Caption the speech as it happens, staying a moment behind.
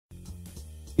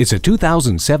It's a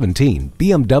 2017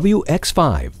 BMW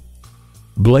X5.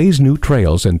 Blaze new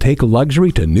trails and take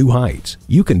luxury to new heights.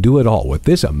 You can do it all with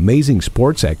this amazing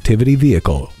sports activity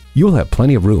vehicle. You'll have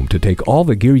plenty of room to take all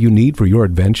the gear you need for your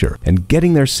adventure, and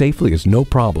getting there safely is no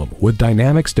problem with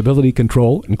dynamic stability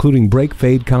control, including brake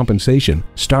fade compensation,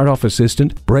 start-off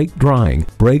assistant, brake drying,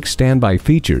 brake standby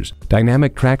features,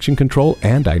 dynamic traction control,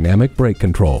 and dynamic brake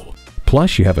control.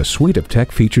 Plus, you have a suite of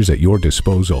tech features at your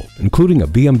disposal, including a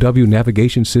BMW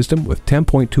navigation system with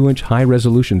 10.2-inch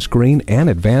high-resolution screen and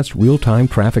advanced real-time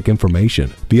traffic information,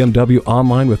 BMW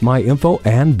Online with MyInfo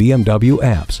and BMW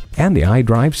apps, and the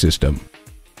iDrive system.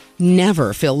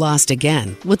 Never feel lost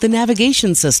again with the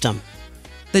navigation system.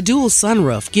 The dual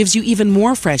sunroof gives you even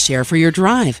more fresh air for your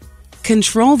drive.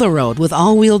 Control the road with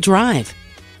all-wheel drive.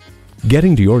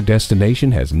 Getting to your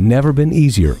destination has never been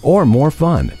easier or more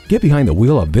fun. Get behind the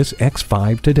wheel of this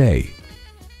X5 today.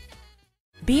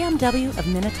 BMW of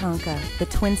Minnetonka, the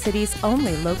Twin Cities'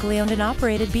 only locally owned and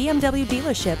operated BMW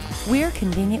dealership. We're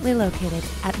conveniently located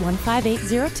at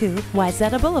 15802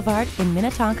 Wayzata Boulevard in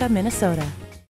Minnetonka, Minnesota.